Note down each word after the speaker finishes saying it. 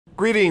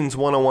Greetings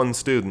 101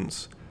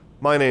 students.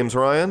 My name's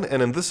Ryan,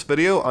 and in this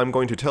video I'm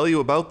going to tell you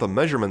about the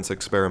measurements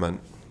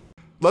experiment.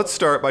 Let's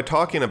start by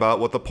talking about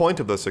what the point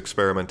of this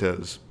experiment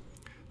is.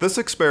 This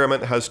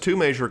experiment has two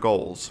major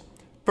goals.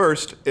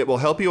 First, it will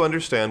help you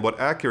understand what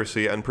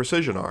accuracy and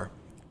precision are.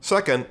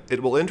 Second,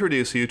 it will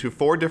introduce you to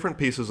 4 different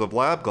pieces of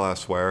lab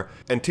glassware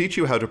and teach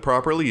you how to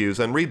properly use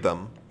and read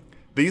them.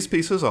 These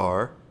pieces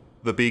are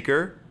the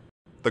beaker,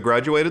 the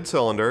graduated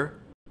cylinder,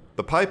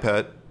 the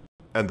pipette,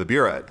 and the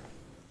burette.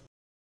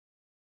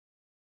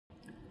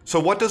 So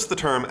what does the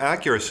term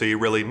accuracy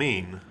really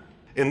mean?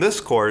 In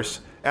this course,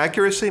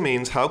 accuracy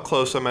means how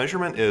close a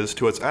measurement is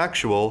to its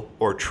actual,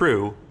 or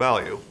true,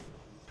 value.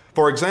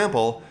 For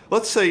example,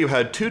 let's say you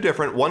had 2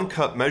 different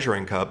 1-cup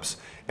measuring cups,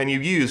 and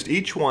you used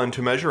each one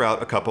to measure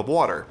out a cup of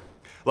water.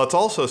 Let's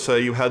also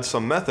say you had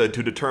some method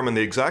to determine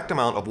the exact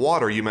amount of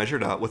water you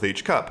measured out with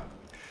each cup.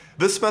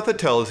 This method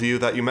tells you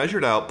that you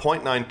measured out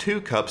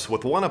 0.92 cups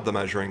with one of the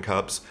measuring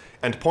cups,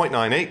 and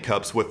 0.98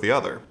 cups with the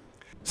other.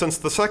 Since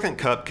the second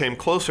cup came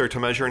closer to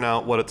measuring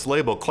out what its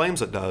label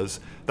claims it does,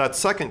 that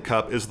second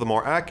cup is the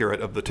more accurate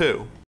of the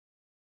two.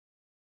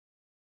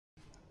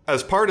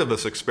 As part of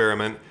this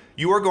experiment,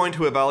 you are going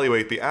to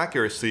evaluate the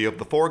accuracy of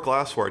the 4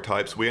 glassware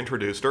types we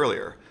introduced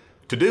earlier.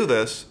 To do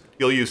this,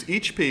 you'll use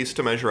each piece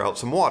to measure out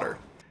some water.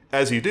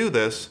 As you do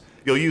this,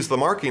 you'll use the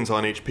markings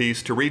on each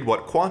piece to read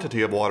what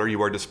quantity of water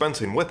you are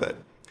dispensing with it.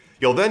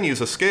 You'll then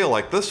use a scale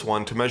like this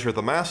one to measure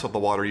the mass of the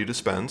water you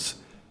dispense,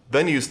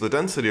 then use the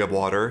density of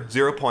water,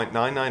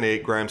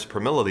 0.998 grams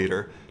per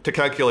milliliter, to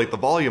calculate the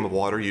volume of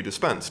water you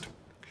dispensed.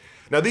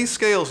 Now these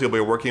scales you'll be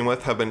working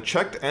with have been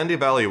checked and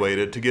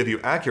evaluated to give you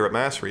accurate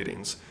mass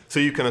readings, so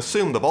you can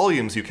assume the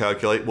volumes you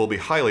calculate will be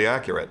highly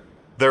accurate.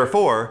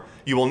 Therefore,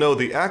 you will know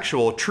the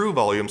actual true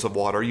volumes of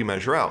water you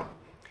measure out.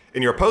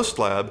 In your post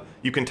lab,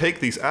 you can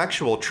take these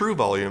actual true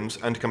volumes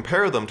and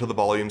compare them to the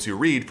volumes you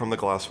read from the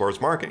glassware's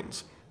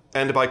markings.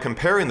 And by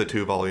comparing the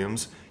 2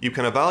 volumes, you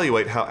can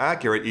evaluate how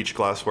accurate each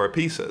glassware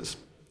piece is.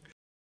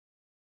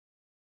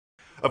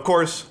 Of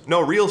course,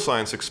 no real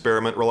science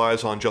experiment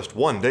relies on just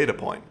one data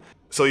point,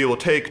 so you will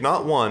take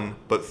not 1,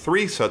 but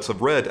 3 sets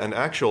of read and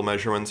actual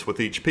measurements with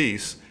each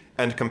piece,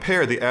 and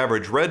compare the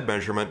average read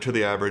measurement to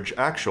the average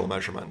actual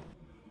measurement.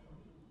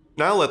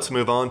 Now let's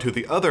move on to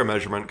the other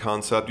measurement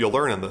concept you'll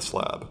learn in this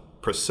lab,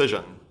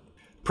 precision.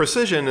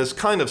 Precision is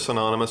kind of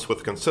synonymous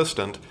with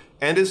consistent,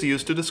 and is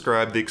used to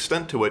describe the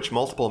extent to which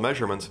multiple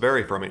measurements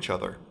vary from each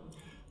other.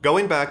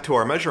 Going back to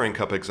our measuring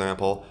cup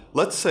example,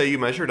 let's say you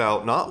measured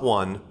out not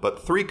 1,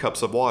 but 3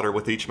 cups of water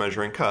with each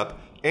measuring cup,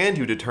 and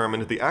you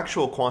determined the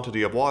actual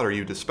quantity of water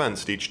you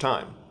dispensed each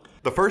time.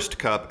 The first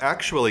cup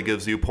actually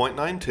gives you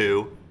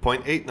 0.92,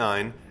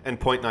 0.89, and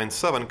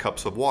 0.97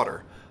 cups of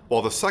water,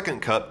 while the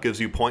second cup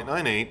gives you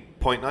 0.98,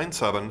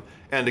 0.97,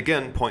 and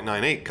again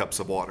 0.98 cups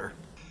of water.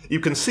 You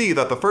can see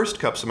that the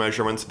first cup's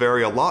measurements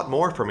vary a lot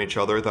more from each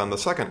other than the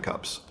second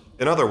cup's.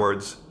 In other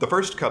words, the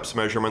first cup's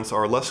measurements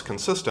are less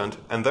consistent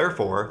and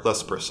therefore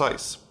less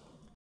precise.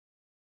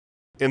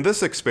 In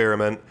this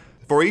experiment,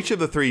 for each of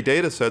the 3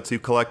 datasets you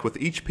collect with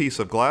each piece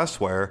of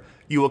glassware,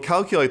 you will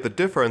calculate the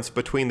difference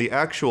between the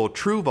actual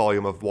true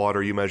volume of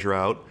water you measure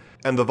out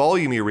and the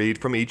volume you read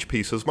from each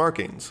piece's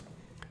markings.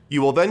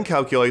 You will then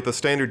calculate the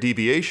standard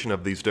deviation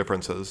of these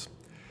differences.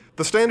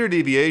 The standard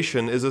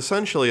deviation is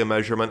essentially a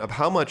measurement of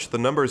how much the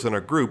numbers in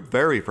a group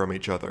vary from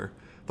each other.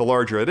 The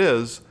larger it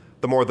is,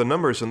 the more the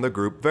numbers in the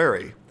group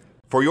vary.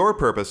 For your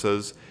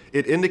purposes,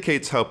 it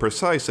indicates how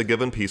precise a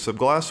given piece of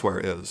glassware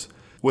is,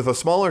 with a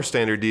smaller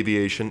standard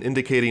deviation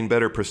indicating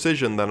better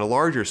precision than a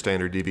larger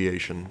standard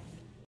deviation.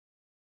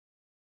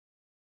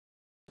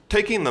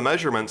 Taking the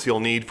measurements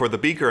you'll need for the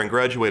beaker and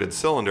graduated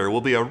cylinder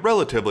will be a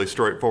relatively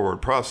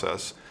straightforward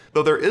process,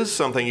 though there is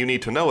something you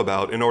need to know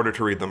about in order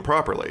to read them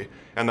properly,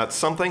 and that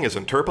something is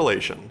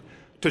interpolation.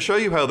 To show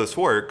you how this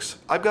works,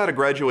 I've got a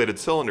graduated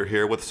cylinder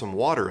here with some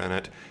water in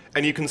it,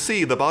 and you can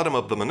see the bottom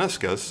of the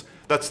meniscus,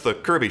 that's the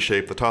curvy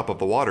shape the top of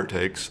the water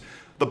takes,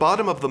 the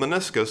bottom of the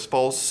meniscus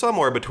falls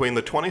somewhere between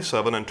the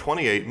 27 and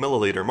 28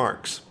 milliliter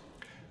marks.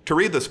 To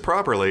read this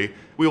properly,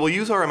 we will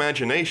use our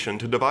imagination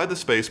to divide the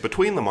space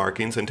between the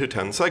markings into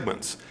 10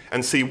 segments,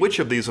 and see which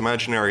of these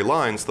imaginary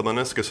lines the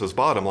meniscus's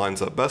bottom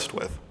lines up best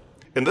with.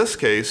 In this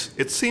case,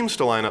 it seems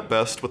to line up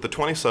best with the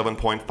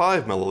 27.5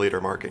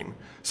 milliliter marking,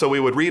 so we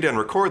would read and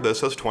record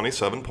this as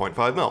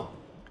 27.5 mil.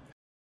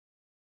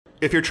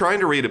 If you're trying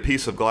to read a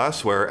piece of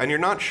glassware and you're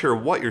not sure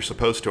what you're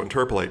supposed to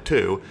interpolate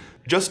to,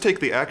 just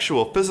take the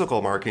actual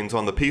physical markings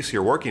on the piece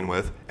you're working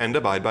with and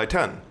divide by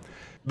 10.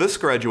 This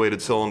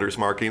graduated cylinder's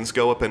markings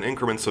go up in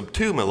increments of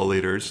 2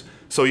 milliliters,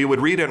 so you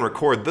would read and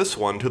record this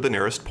one to the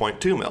nearest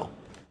 0.2 mil.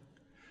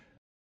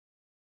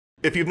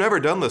 If you've never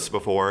done this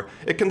before,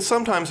 it can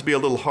sometimes be a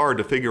little hard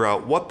to figure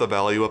out what the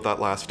value of that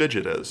last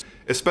digit is,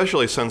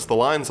 especially since the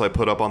lines I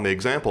put up on the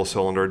example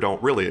cylinder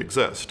don't really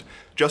exist.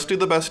 Just do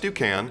the best you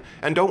can,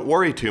 and don't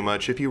worry too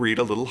much if you read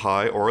a little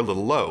high or a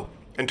little low.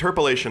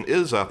 Interpolation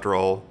is, after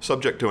all,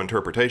 subject to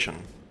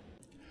interpretation.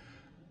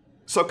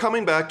 So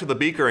coming back to the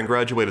beaker and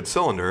graduated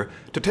cylinder,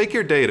 to take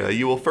your data,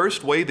 you will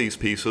first weigh these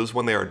pieces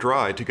when they are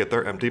dry to get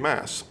their empty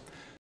mass.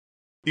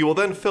 You will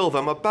then fill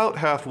them about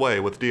halfway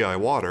with DI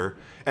water,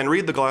 and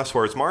read the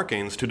glassware's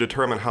markings to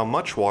determine how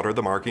much water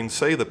the markings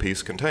say the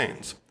piece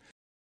contains.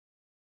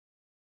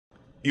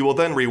 You will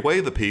then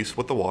reweigh the piece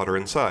with the water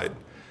inside.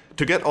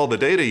 To get all the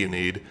data you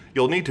need,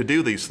 you'll need to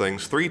do these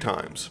things 3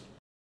 times.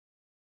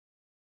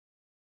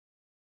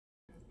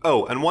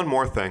 Oh, and one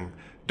more thing.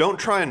 Don't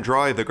try and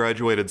dry the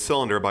graduated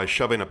cylinder by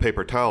shoving a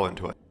paper towel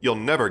into it. You'll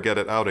never get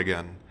it out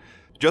again.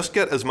 Just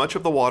get as much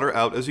of the water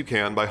out as you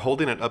can by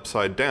holding it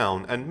upside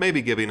down and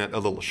maybe giving it a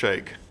little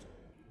shake.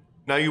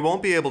 Now you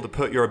won't be able to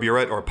put your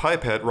burette or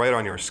pipette right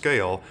on your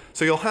scale,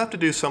 so you'll have to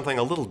do something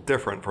a little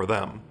different for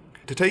them.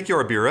 To take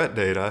your burette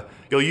data,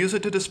 you'll use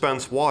it to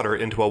dispense water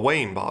into a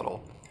weighing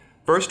bottle.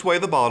 First weigh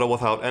the bottle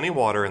without any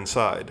water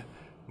inside.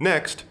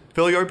 Next,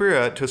 fill your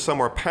burette to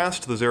somewhere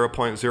past the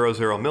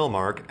 0.00 mil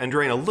mark and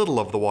drain a little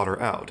of the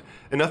water out,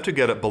 enough to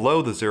get it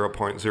below the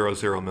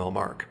 0.00 mil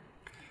mark.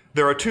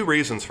 There are 2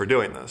 reasons for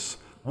doing this.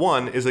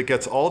 One is it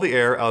gets all the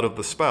air out of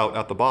the spout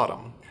at the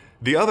bottom.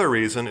 The other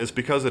reason is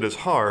because it is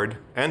hard,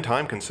 and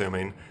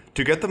time-consuming,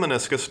 to get the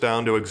meniscus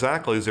down to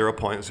exactly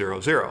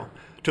 0.00,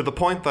 to the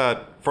point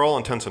that, for all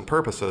intents and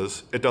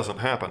purposes, it doesn't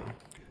happen.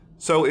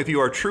 So if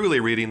you are truly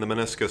reading the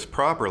meniscus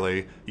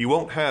properly, you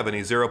won't have any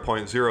 0.00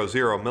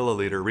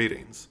 milliliter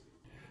readings.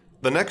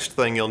 The next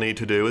thing you'll need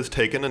to do is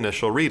take an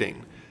initial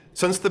reading.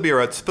 Since the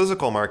burette's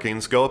physical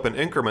markings go up in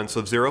increments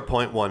of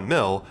 0.1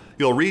 mil,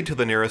 you'll read to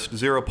the nearest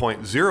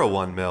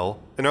 0.01 mil,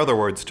 in other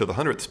words to the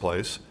hundredths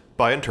place,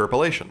 by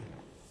interpolation.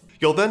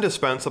 You'll then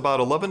dispense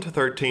about 11 to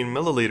 13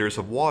 milliliters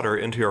of water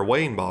into your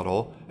weighing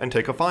bottle and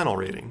take a final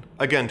reading,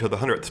 again to the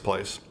hundredths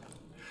place.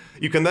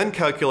 You can then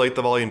calculate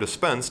the volume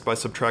dispensed by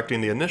subtracting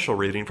the initial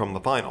reading from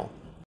the final.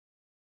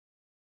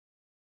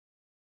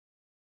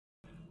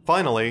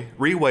 Finally,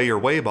 reweigh your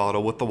weigh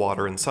bottle with the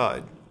water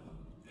inside.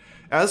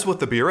 As with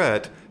the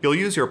burette, you'll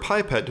use your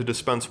pipette to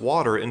dispense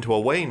water into a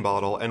weighing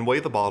bottle and weigh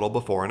the bottle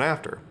before and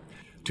after.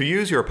 To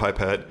use your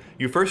pipette,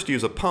 you first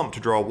use a pump to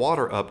draw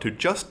water up to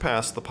just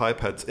past the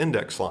pipette's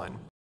index line.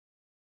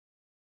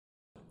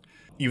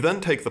 You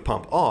then take the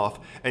pump off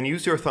and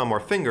use your thumb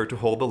or finger to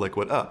hold the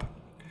liquid up.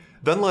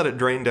 Then let it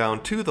drain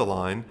down to the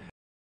line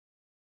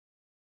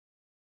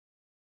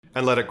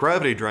and let it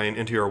gravity drain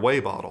into your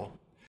weigh bottle.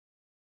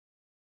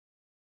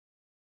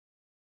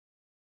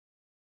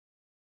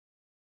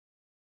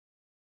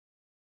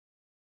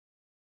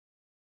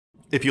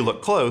 If you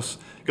look close,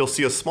 you'll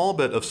see a small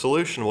bit of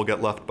solution will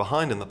get left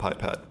behind in the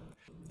pipette.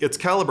 It's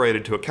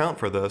calibrated to account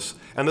for this,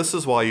 and this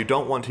is why you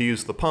don't want to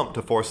use the pump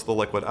to force the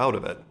liquid out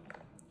of it.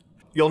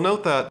 You'll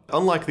note that,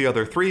 unlike the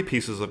other 3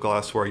 pieces of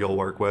glassware you'll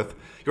work with,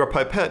 your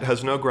pipette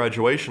has no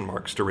graduation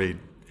marks to read.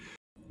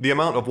 The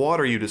amount of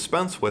water you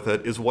dispense with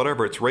it is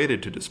whatever it's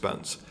rated to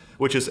dispense,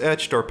 which is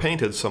etched or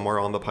painted somewhere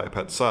on the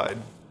pipette side.